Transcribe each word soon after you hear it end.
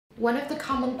One of the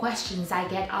common questions I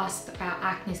get asked about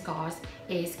acne scars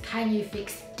is, can you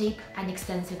fix deep and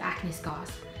extensive acne scars?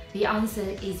 The answer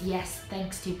is yes,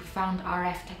 thanks to profound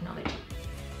RF technology.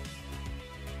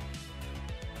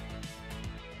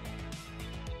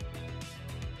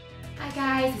 Hi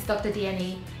guys, it's Dr.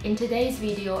 Dianni. In today's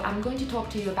video, I'm going to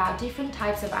talk to you about different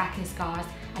types of acne scars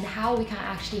and how we can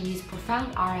actually use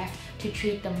profound RF to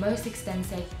treat the most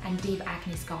extensive and deep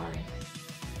acne scarring.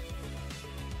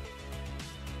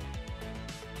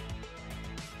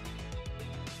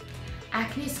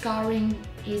 Acne scarring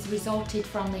is resulted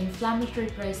from the inflammatory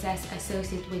process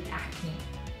associated with acne.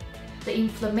 The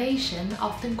inflammation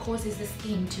often causes the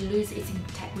skin to lose its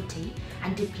integrity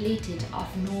and deplete it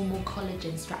of normal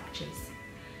collagen structures.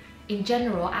 In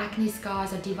general, acne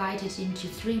scars are divided into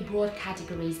three broad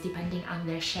categories depending on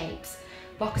their shapes: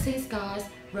 boxing scars,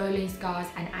 rolling scars,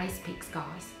 and ice pick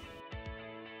scars.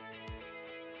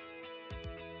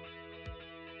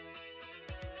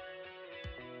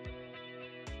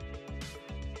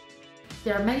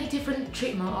 There are many different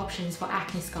treatment options for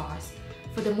acne scars.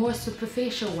 For the more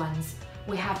superficial ones,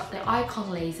 we have the icon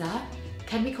laser,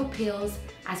 chemical peels,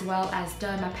 as well as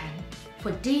dermapen.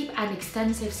 For deep and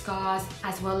extensive scars,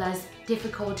 as well as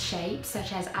difficult shapes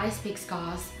such as ice pick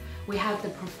scars, we have the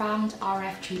profound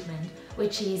RF treatment,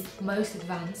 which is most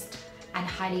advanced and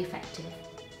highly effective.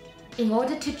 In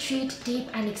order to treat deep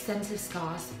and extensive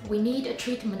scars, we need a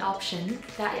treatment option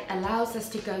that allows us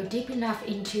to go deep enough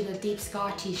into the deep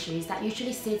scar tissues that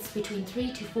usually sits between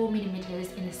 3 to 4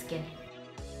 millimeters in the skin.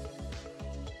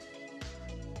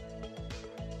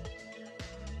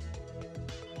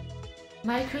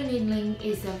 Microneedling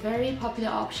is a very popular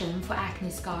option for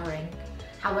acne scarring.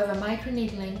 However,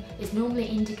 microneedling is normally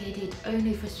indicated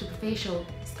only for superficial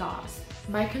scars.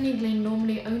 Microneedling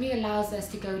normally only allows us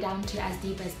to go down to as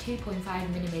deep as 2.5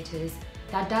 millimeters.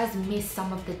 That does miss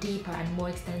some of the deeper and more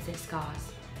extensive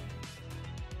scars.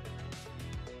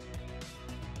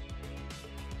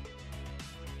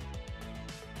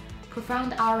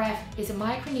 Profound RF is a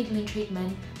microneedling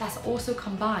treatment that's also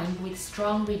combined with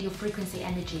strong radiofrequency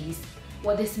energies.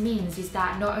 What this means is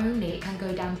that not only it can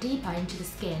go down deeper into the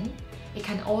skin, it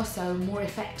can also more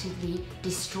effectively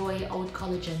destroy old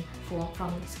collagen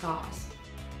from scars.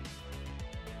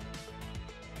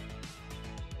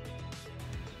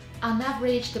 On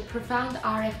average, the profound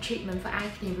RF treatment for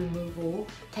acne removal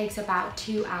takes about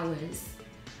 2 hours.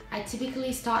 I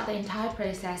typically start the entire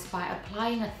process by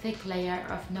applying a thick layer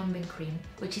of numbing cream,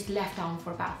 which is left on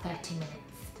for about 30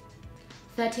 minutes.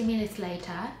 30 minutes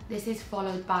later, this is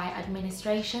followed by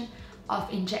administration of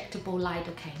injectable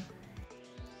lidocaine.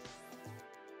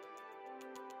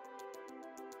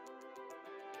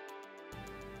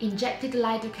 Injected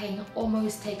lidocaine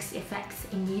almost takes effects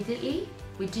immediately.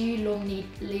 We do normally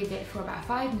leave it for about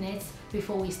 5 minutes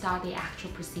before we start the actual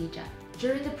procedure.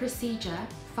 During the procedure,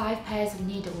 5 pairs of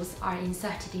needles are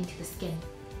inserted into the skin.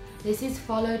 This is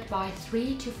followed by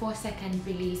 3 to 4 second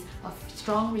release of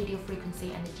strong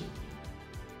radiofrequency energy.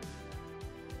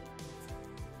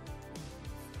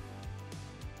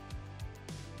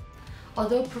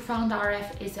 Although profound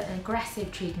RF is an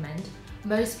aggressive treatment,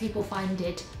 most people find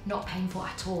it not painful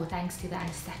at all thanks to the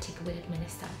anesthetic we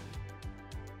administer.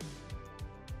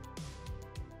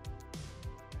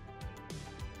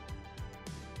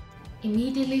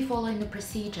 Immediately following the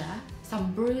procedure,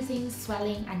 some bruising,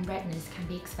 swelling, and redness can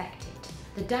be expected.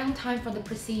 The downtime for the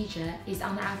procedure is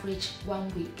on average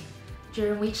 1 week,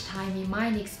 during which time you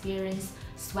might experience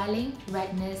swelling,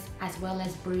 redness, as well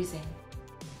as bruising.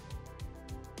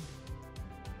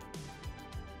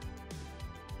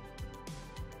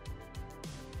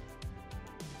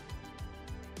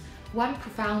 One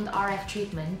profound RF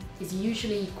treatment is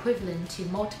usually equivalent to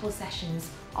multiple sessions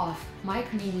of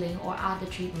microneedling or other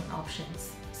treatment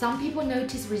options. Some people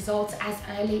notice results as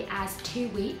early as 2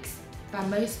 weeks, but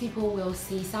most people will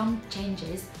see some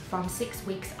changes from 6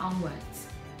 weeks onwards.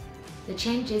 The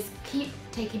changes keep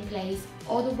taking place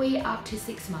all the way up to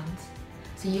 6 months,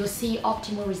 so you'll see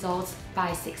optimal results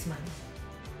by 6 months.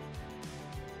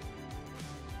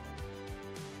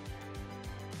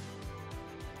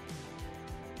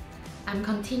 I'm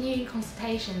continuing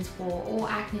consultations for all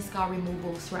acne scar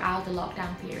removal throughout the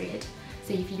lockdown period,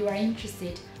 so if you are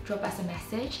interested, drop us a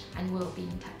message and we'll be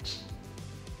in touch.